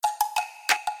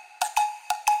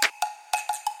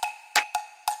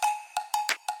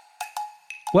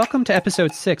Welcome to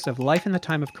episode 6 of Life in the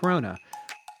Time of Corona,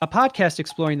 a podcast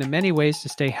exploring the many ways to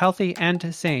stay healthy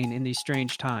and sane in these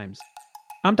strange times.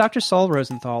 I'm Dr. Saul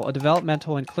Rosenthal, a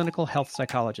developmental and clinical health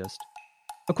psychologist.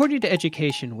 According to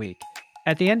Education Week,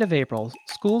 at the end of April,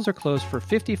 schools are closed for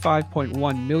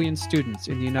 55.1 million students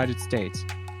in the United States.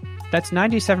 That's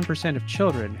 97% of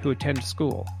children who attend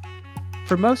school.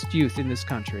 For most youth in this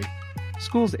country,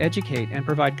 schools educate and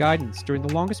provide guidance during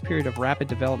the longest period of rapid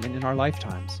development in our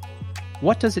lifetimes.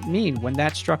 What does it mean when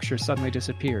that structure suddenly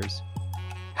disappears?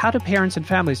 How do parents and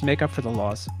families make up for the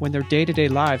loss when their day-to-day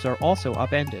lives are also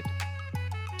upended?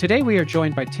 Today we are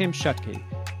joined by Tim Shutke,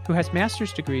 who has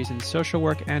master's degrees in social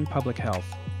work and public health.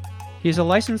 He is a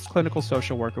licensed clinical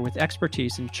social worker with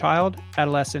expertise in child,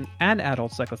 adolescent, and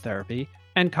adult psychotherapy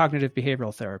and cognitive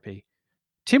behavioral therapy.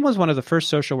 Tim was one of the first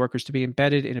social workers to be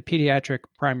embedded in a pediatric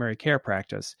primary care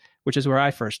practice, which is where I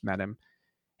first met him.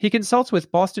 He consults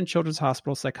with Boston Children's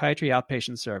Hospital Psychiatry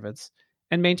Outpatient Service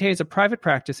and maintains a private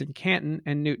practice in Canton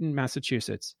and Newton,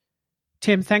 Massachusetts.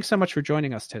 Tim, thanks so much for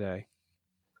joining us today.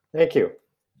 Thank you.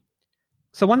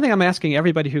 So one thing I'm asking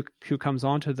everybody who comes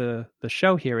onto the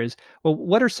show here is, well,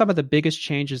 what are some of the biggest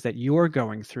changes that you're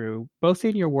going through, both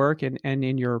in your work and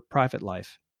in your private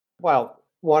life? Well,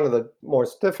 one of the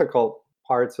most difficult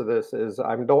parts of this is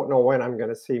I don't know when I'm going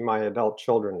to see my adult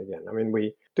children again. I mean,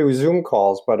 we do Zoom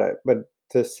calls, but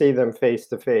to see them face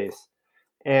to face.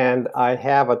 And I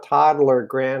have a toddler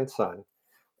grandson,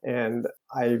 and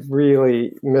I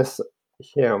really miss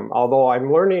him. Although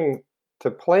I'm learning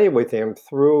to play with him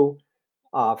through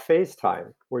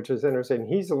FaceTime, which is interesting.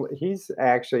 He's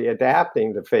actually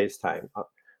adapting to FaceTime.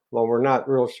 Well, we're not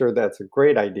real sure that's a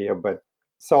great idea, but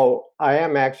so I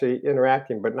am actually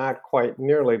interacting, but not quite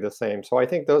nearly the same. So I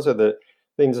think those are the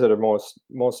things that are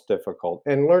most difficult.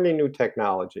 And learning new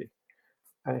technology.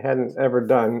 I hadn't ever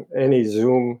done any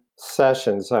Zoom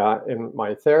sessions in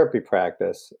my therapy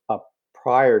practice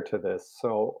prior to this.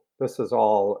 So this is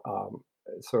all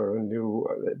sort of new.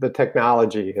 The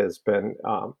technology has been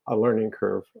a learning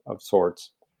curve of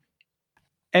sorts.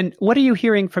 And what are you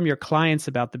hearing from your clients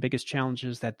about the biggest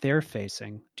challenges that they're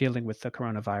facing dealing with the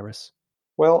coronavirus?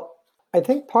 Well, I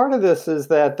think part of this is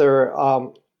that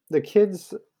the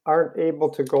kids aren't able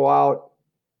to go out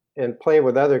and play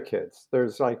with other kids.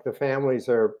 There's like the families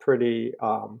are pretty,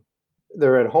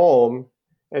 they're at home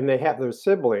and they have their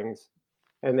siblings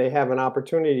and they have an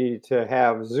opportunity to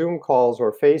have Zoom calls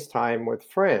or FaceTime with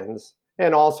friends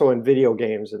and also in video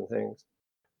games and things.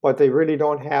 But they really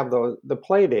don't have the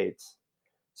play dates.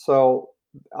 So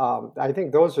I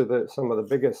think those are some of the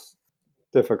biggest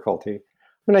difficulty.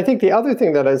 And I think the other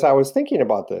thing that as I was thinking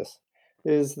about this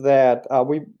is that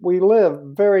we live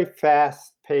very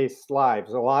fast-paced lives.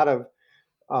 There's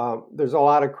a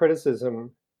lot of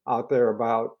criticism out there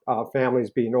about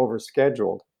families being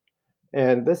overscheduled,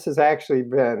 and this has actually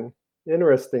been,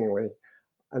 interestingly,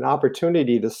 an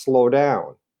opportunity to slow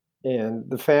down. And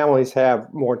the families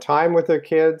have more time with their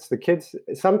kids. The kids,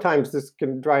 sometimes this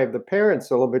can drive the parents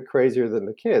a little bit crazier than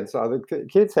the kids. The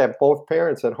kids have both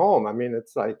parents at home. I mean,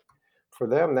 it's like, for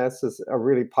them, that's just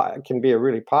can be a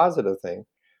really positive thing.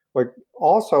 But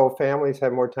also, families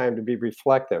have more time to be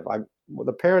reflective.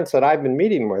 The parents that I've been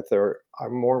meeting with are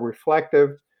more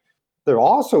reflective. They're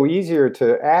also easier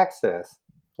to access.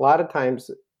 A lot of times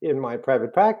in my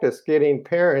private practice, getting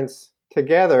parents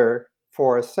together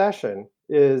for a session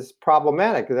is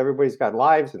problematic because everybody's got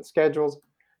lives and schedules.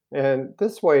 And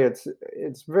this way, it's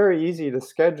very easy to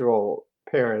schedule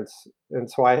parents,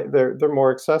 and so they're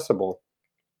more accessible.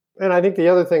 And I think the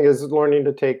other thing is learning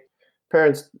to take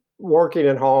parents working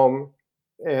at home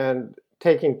and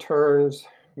taking turns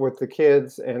with the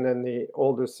kids, and then the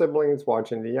older siblings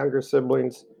watching the younger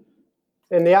siblings.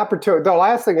 And the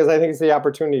last thing is I think is the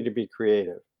opportunity to be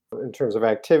creative in terms of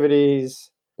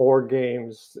activities, board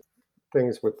games,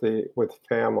 things with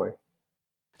family.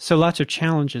 So lots of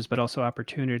challenges, but also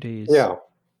opportunities. Yeah.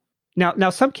 Now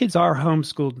some kids are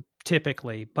homeschooled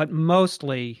typically, but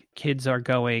mostly kids are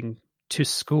going to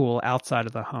school outside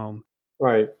of the home.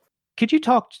 Right. Could you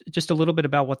talk just a little bit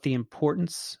about what the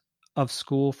importance of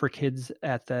school for kids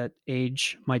at that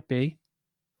age might be?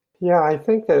 Yeah, I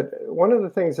think that one of the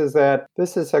things is that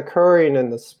this is occurring in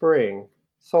the spring.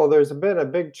 So there's been a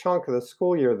big chunk of the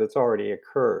school year that's already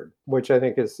occurred, which I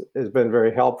think has been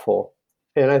very helpful.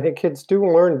 And I think kids do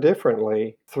learn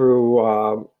differently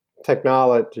through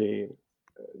technology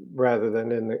rather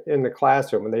than in the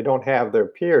classroom, and they don't have their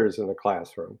peers in the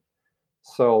classroom.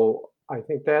 So I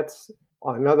think that's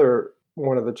another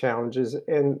one of the challenges.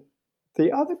 And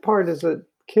the other part is that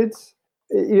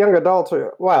young adults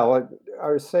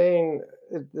are saying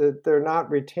that they're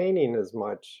not retaining as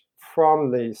much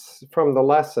from the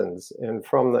lessons and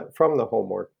from the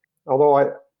homework. Although I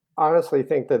honestly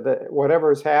think that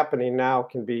whatever is happening now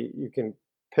you can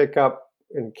pick up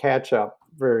and catch up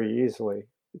very easily,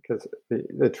 because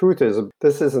the truth is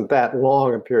this isn't that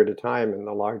long a period of time in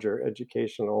the larger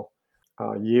educational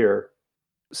year.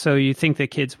 So you think the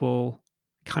kids will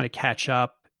kind of catch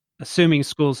up, assuming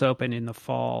schools open in the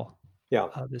fall Yeah.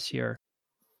 This year?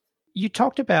 You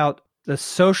talked about the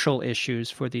social issues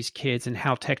for these kids and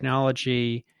how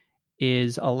technology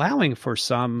is allowing for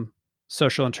some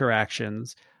social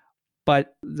interactions,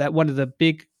 but that one of the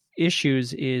big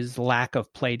issues is lack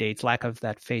of play dates, lack of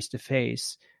that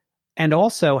face-to-face, and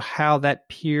also how that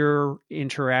peer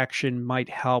interaction might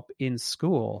help in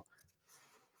school.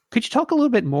 Could you talk a little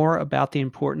bit more about the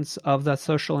importance of that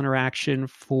social interaction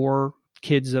for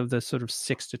kids of the sort of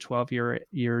 6 to 12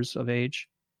 years of age?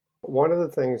 One of the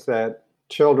things that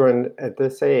children at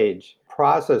this age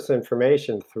process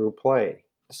information through play.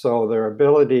 So their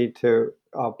ability to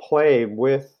play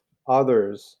with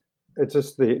others, it's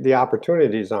just the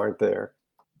opportunities aren't there.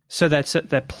 So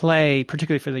that play,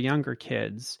 particularly for the younger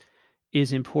kids,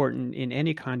 is important in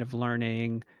any kind of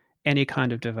learning, any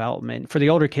kind of development. For the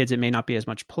older kids, it may not be as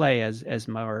much play as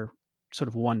more sort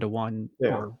of one-to-one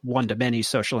or one-to-many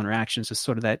social interactions. Is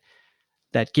sort of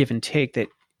that give and take that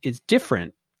is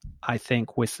different, I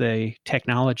think, with the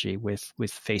technology, with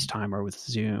FaceTime or with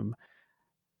Zoom.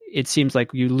 It seems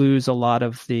like you lose a lot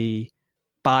of the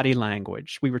body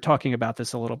language. We were talking about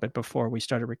this a little bit before we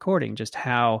started recording, just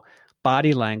how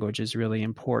body language is really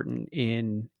important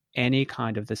in any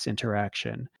kind of this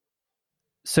interaction.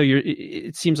 So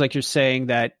it seems like you're saying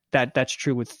that's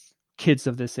true with kids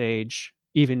of this age.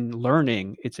 Even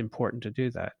learning, it's important to do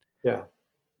that. Yeah.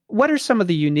 What are some of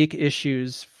the unique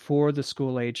issues for the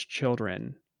school-age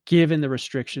children, given the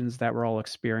restrictions that we're all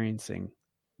experiencing?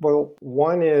 Well,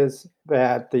 one is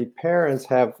that the parents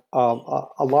have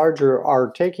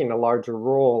are taking a larger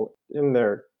role in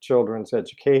their children's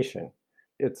education.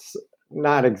 It's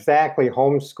not exactly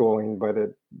homeschooling,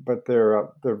 but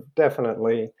they're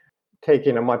definitely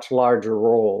taking a much larger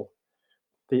role.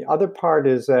 The other part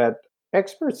is that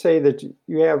experts say that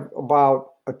you have about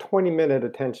a 20-minute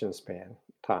attention span,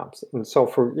 tops. And so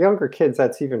for younger kids,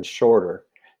 that's even shorter.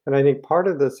 And I think part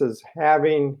of this is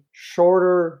having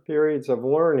shorter periods of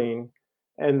learning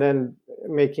and then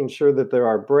making sure that there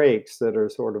are breaks that are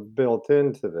sort of built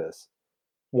into this.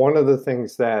 One of the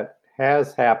things that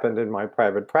has happened in my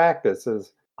private practice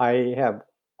is I have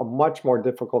a much more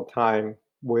difficult time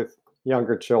with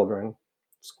younger children,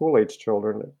 school-age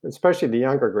children, especially the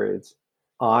younger grades,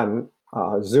 on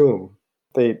Zoom.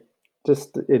 They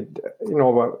just,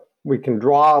 we can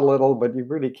draw a little, but you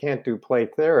really can't do play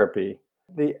therapy.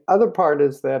 The other part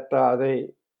is that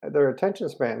their attention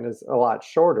span is a lot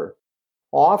shorter.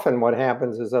 Often what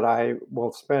happens is that I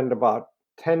will spend about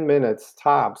 10 minutes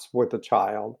tops with a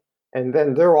child, and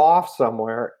then they're off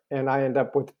somewhere, and I end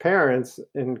up with parents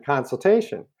in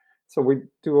consultation. So we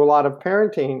do a lot of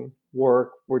parenting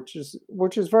work, which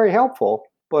is very helpful,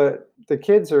 but the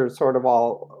kids are sort of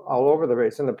all over the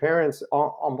place. And the parents,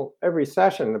 every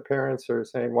session, the parents are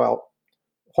saying, well,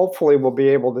 hopefully we'll be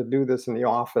able to do this in the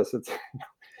office at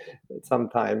some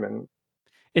time. And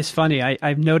it's funny.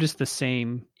 I've noticed the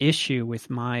same issue with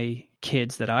my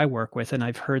kids that I work with, and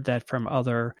I've heard that from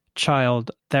other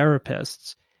child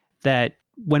therapists, that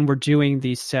when we're doing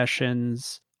these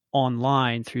sessions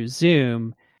online through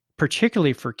Zoom,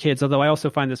 particularly for kids, although I also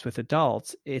find this with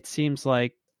adults, it seems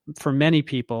like for many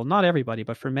people, not everybody,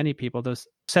 but for many people, those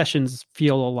sessions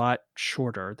feel a lot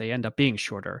shorter. They end up being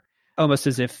shorter, almost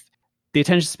as if the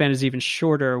attention span is even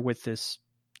shorter with this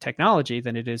technology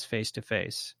than it is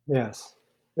face-to-face. Yes,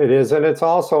 it is. And it's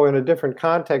also in a different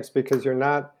context because you're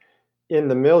not in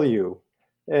the milieu.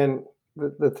 And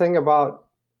the thing about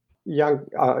young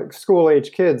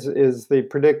school-age kids is the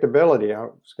predictability. I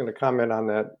was going to comment on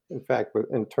that, in fact,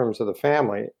 in terms of the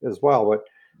family as well.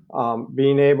 But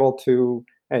being able to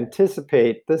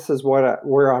anticipate, this is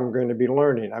where I'm going to be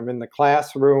learning. I'm in the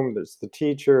classroom, there's the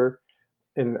teacher,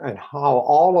 and how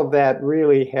all of that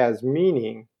really has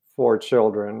meaning for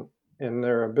children and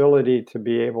their ability to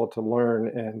be able to learn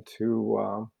and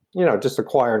to, just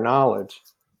acquire knowledge.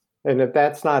 And if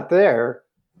that's not there,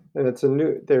 then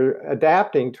they're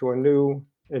adapting to a new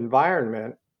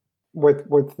environment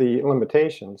with the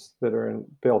limitations that are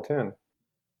built in.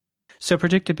 So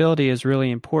predictability is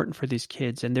really important for these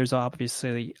kids, and there's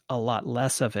obviously a lot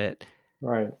less of it.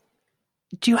 Right.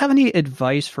 Do you have any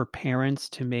advice for parents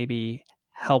to maybe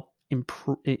help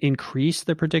increase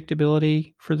the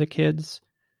predictability for the kids?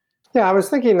 Yeah, I was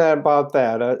thinking about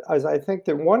that. As I think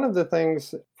that one of the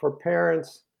things for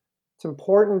parents It's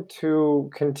important to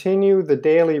continue the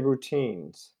daily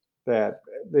routines that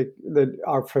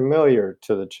are familiar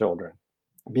to the children.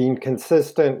 Being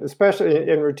consistent, especially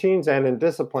in routines and in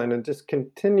discipline, and just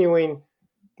continuing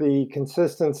the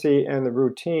consistency and the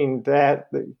routine that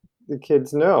the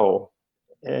kids know,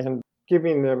 and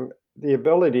giving them the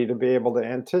ability to be able to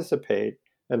anticipate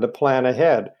and to plan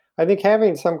ahead. I think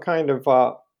having some kind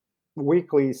of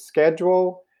weekly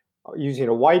schedule, using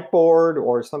a whiteboard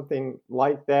or something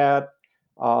like that,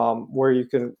 where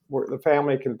the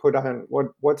family can put on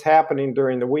what's happening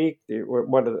during the week,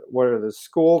 what are the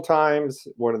school times,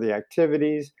 what are the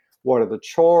activities, what are the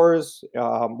chores,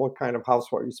 what kind of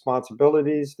household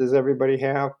responsibilities does everybody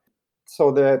have,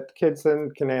 so that kids then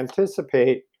can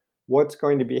anticipate what's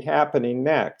going to be happening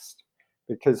next,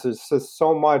 because there's just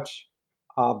so much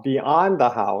beyond the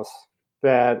house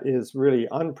that is really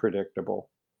unpredictable.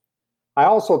 I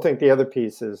also think the other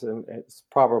piece is, and it's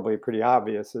probably pretty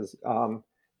obvious, is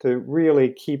to really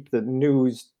keep the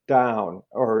news down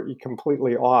or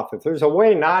completely off. If there's a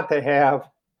way not to have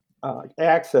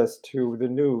access to the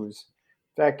news,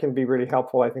 that can be really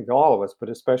helpful, I think, to all of us, but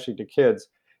especially to kids.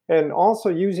 And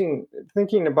also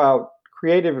thinking about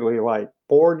creatively, like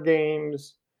board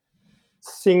games,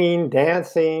 singing,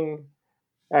 dancing,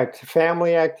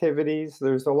 family activities.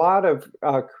 There's a lot of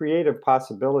creative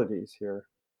possibilities here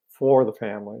for the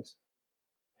families.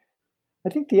 I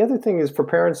think the other thing is for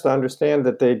parents to understand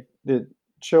that the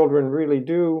children really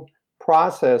do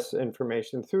process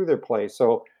information through their play.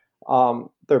 So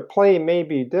their play may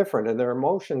be different and their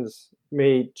emotions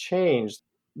may change.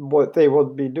 What they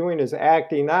will be doing is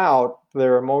acting out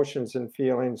their emotions and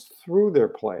feelings through their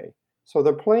play. So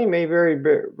their play may very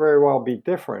well be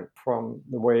different from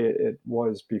the way it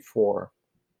was before.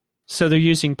 So they're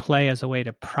using play as a way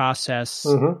to process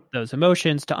Mhm. those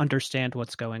emotions, to understand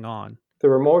what's going on.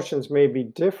 Their emotions may be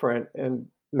different and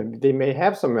they may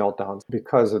have some meltdowns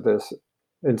because of this.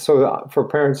 And so for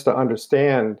parents to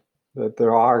understand that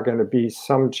there are going to be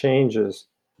some changes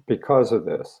because of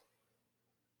this.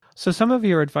 So some of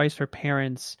your advice for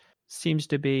parents seems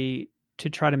to be to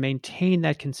try to maintain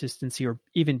that consistency or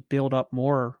even build up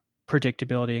more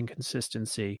predictability and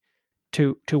consistency,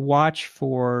 to watch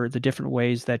for the different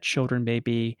ways that children may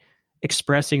be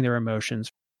expressing their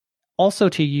emotions. Also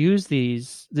to use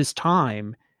this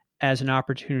time as an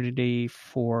opportunity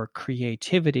for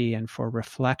creativity and for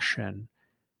reflection.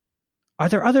 Are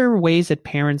there other ways that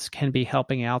parents can be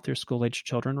helping out their school-age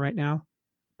children right now?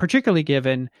 Particularly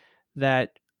given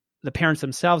that the parents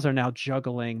themselves are now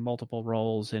juggling multiple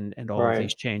roles and all of Right.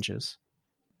 these changes.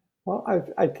 Well,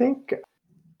 I think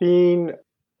being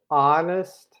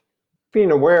honest,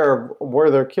 being aware of where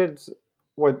their kids,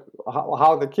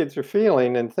 how the kids are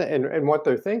feeling and what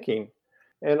they're thinking,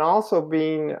 and also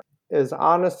being as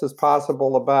honest as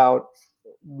possible about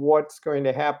what's going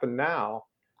to happen now.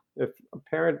 If a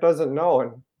parent doesn't know,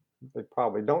 and they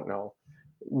probably don't know,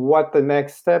 what the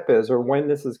next step is or when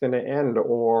this is going to end,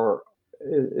 or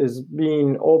is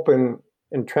being open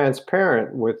and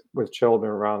transparent with children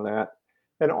around that,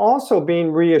 and also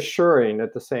being reassuring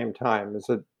at the same time, is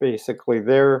that basically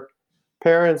their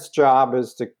parents' job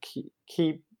is to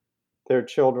keep their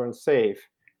children safe,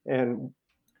 and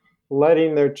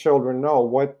letting their children know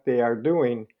what they are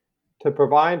doing to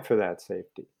provide for that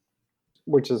safety,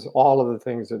 which is all of the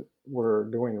things that we're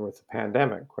doing with the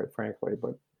pandemic, quite frankly,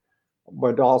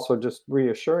 but also just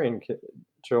reassuring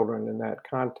children in that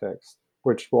context,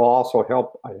 which will also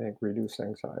help, I think, reduce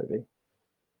anxiety.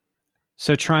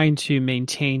 So trying to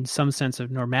maintain some sense of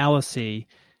normalcy,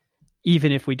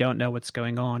 even if we don't know what's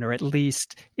going on, or at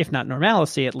least, if not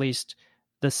normalcy, at least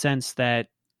the sense that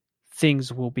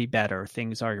things will be better.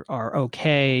 Things are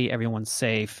okay, everyone's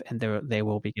safe, and they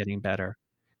will be getting better.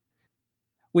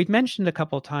 We've mentioned a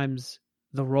couple of times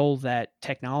the role that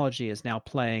technology is now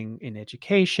playing in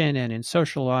education and in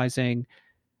socializing.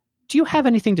 Do you have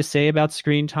anything to say about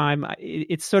screen time?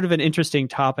 It's sort of an interesting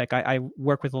topic. I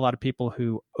work with a lot of people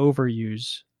who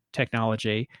overuse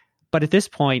technology, but at this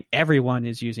point, everyone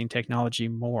is using technology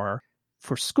more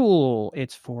for school,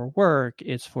 it's for work,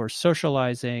 it's for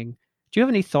socializing. Do you have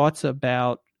any thoughts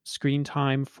about screen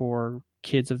time for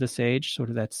kids of this age, sort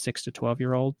of that 6 to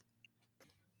 12-year-old?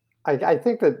 I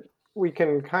think that we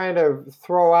can kind of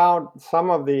throw out some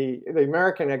of the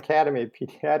American Academy of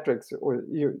Pediatrics.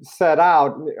 You set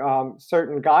out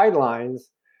certain guidelines,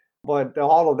 but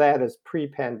all of that is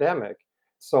pre-pandemic.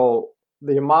 So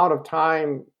the amount of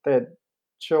time that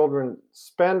children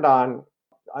spend on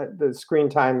the screen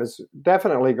time is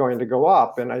definitely going to go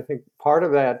up, and I think part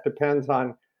of that depends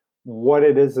on what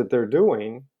it is that they're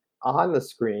doing on the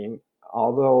screen.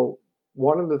 Although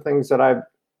one of the things that I've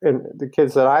and the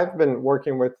kids that I've been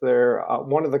working with, they're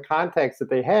one of the contacts that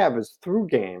they have is through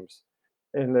games,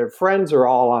 and their friends are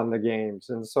all on the games,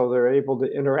 and so they're able to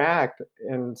interact.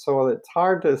 And so it's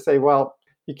hard to say, well,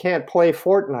 you can't play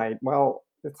Fortnite. Well,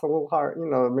 it's a little hard,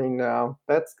 I mean,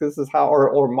 this is how,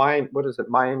 or mind, what is it,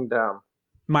 Minecraft.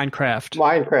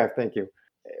 Minecraft, thank you,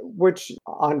 which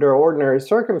under ordinary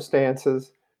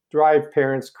circumstances drive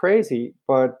parents crazy,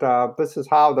 but this is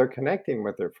how they're connecting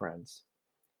with their friends.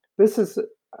 This is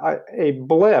a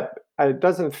blip. It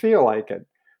doesn't feel like it,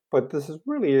 but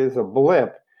really is a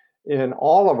blip in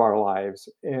all of our lives.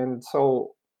 And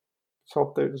so if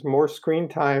there's more screen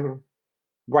time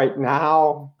right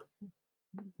now,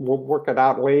 we'll work it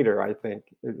out later, I think,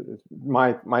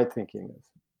 my thinking is.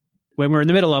 When we're in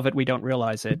the middle of it, we don't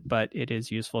realize it, but it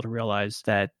is useful to realize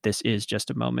that this is just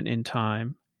a moment in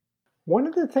time. One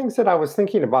of the things that I was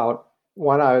thinking about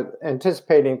when I was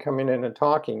anticipating coming in and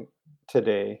talking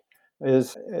today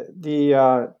is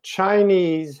the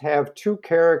Chinese have two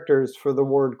characters for the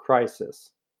word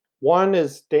crisis. One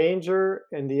is danger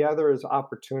and the other is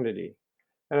opportunity.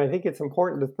 And I think it's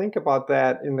important to think about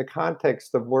that in the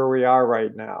context of where we are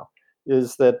right now,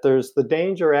 is that there's the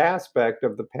danger aspect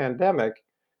of the pandemic,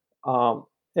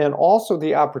 and also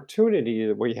the opportunity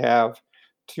that we have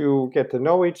to get to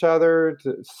know each other,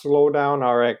 to slow down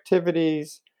our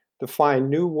activities, to find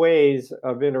new ways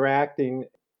of interacting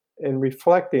and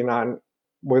reflecting on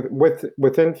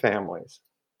within families.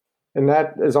 And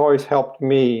that has always helped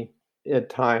me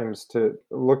at times to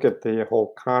look at the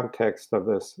whole context of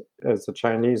this as the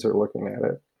Chinese are looking at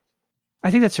it.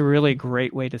 I think that's a really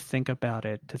great way to think about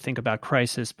it, to think about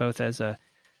crisis both as a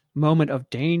moment of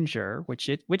danger, which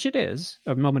it is,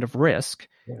 a moment of risk,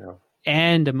 Yeah.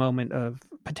 and a moment of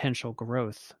potential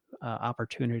growth,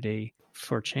 opportunity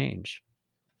for change.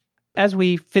 As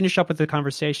we finish up with the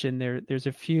conversation, there's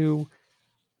a few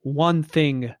one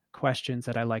thing questions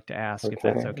that I like to ask, if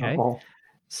that's okay. Uh-huh.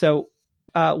 So,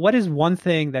 what is one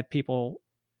thing that people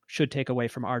should take away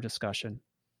from our discussion?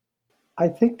 I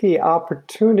think the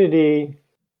opportunity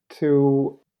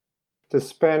to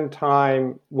spend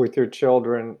time with your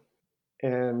children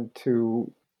and to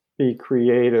be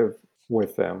creative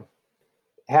with them.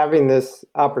 Having this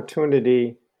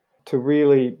opportunity to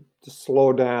really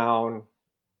slow down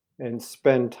and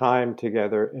spend time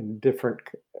together in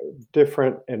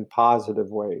different and positive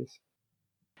ways.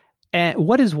 And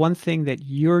what is one thing that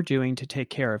you're doing to take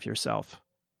care of yourself?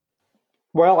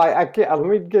 Well, let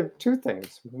me give two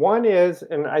things. One is,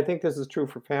 and I think this is true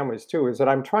for families too, is that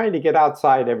I'm trying to get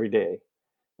outside every day.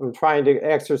 I'm trying to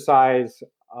exercise.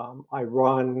 I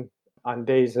run on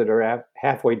days that are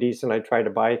halfway decent. I try to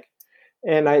bike.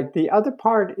 And the other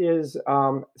part is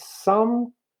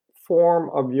some form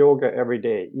of yoga every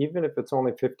day, even if it's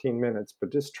only 15 minutes, but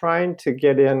just trying to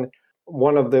get in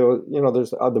one of the, there's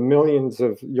the millions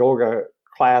of yoga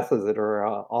classes that are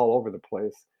all over the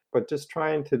place, but just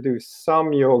trying to do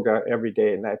some yoga every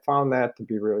day. And I found that to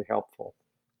be really helpful.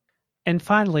 And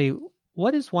finally,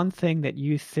 what is one thing that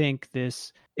you think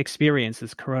this experience,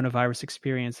 this coronavirus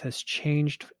experience, has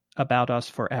changed about us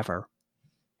forever?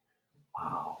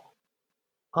 Wow.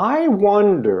 I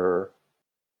wonder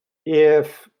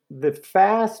if the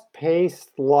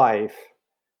fast-paced life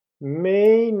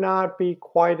may not be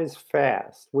quite as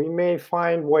fast. We may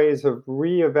find ways of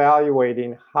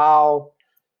reevaluating how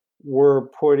we're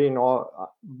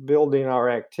building our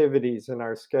activities and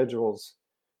our schedules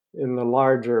in the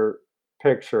larger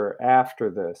picture after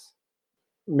this.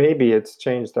 Maybe it's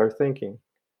changed our thinking.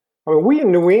 I mean, we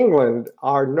in New England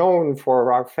are known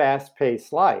for our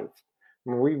fast-paced life.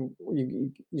 I mean,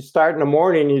 you start in the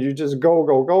morning, you just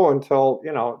go until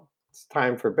it's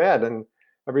time for bed, and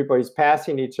everybody's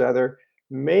passing each other.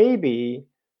 Maybe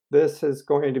this is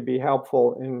going to be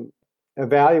helpful in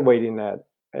evaluating that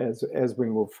as we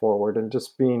move forward and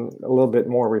just being a little bit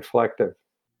more reflective.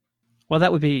 Well,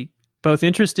 that would be both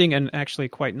interesting and actually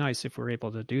quite nice if we're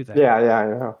able to do that.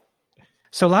 Yeah.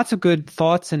 So lots of good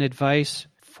thoughts and advice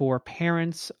for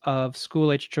parents of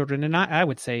school-age children, and I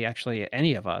would say actually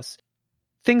any of us.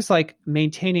 Things like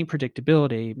maintaining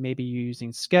predictability, maybe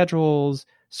using schedules,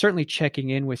 certainly checking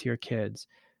in with your kids,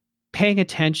 paying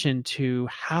attention to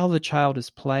how the child is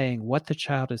playing, what the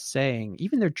child is saying,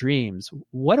 even their dreams.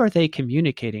 What are they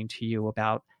communicating to you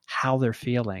about how they're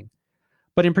feeling?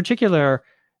 But in particular,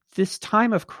 this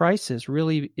time of crisis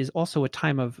really is also a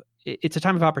time of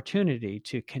opportunity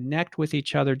to connect with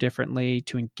each other differently,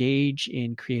 to engage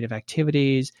in creative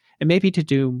activities, and maybe to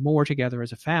do more together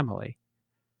as a family.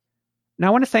 Now,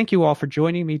 I want to thank you all for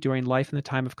joining me during Life in the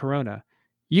Time of Corona.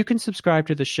 You can subscribe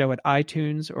to the show at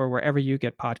iTunes or wherever you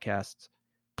get podcasts.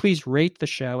 Please rate the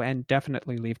show and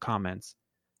definitely leave comments.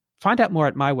 Find out more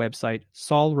at my website,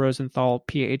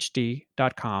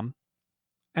 saulrosenthalphd.com,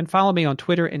 and follow me on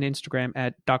Twitter and Instagram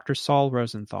at Dr. Saul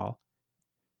Rosenthal.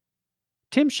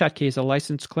 Tim Shutke is a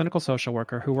licensed clinical social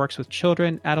worker who works with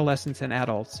children, adolescents, and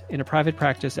adults in a private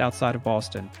practice outside of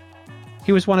Boston.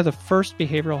 He was one of the first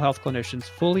behavioral health clinicians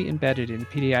fully embedded in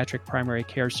pediatric primary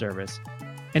care service,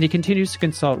 and he continues to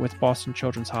consult with Boston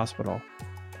Children's Hospital.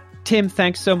 Tim,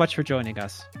 thanks so much for joining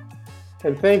us.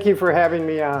 And thank you for having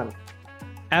me on.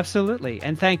 Absolutely.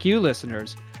 And thank you,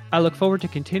 listeners. I look forward to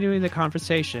continuing the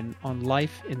conversation on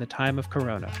life in the time of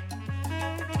Corona.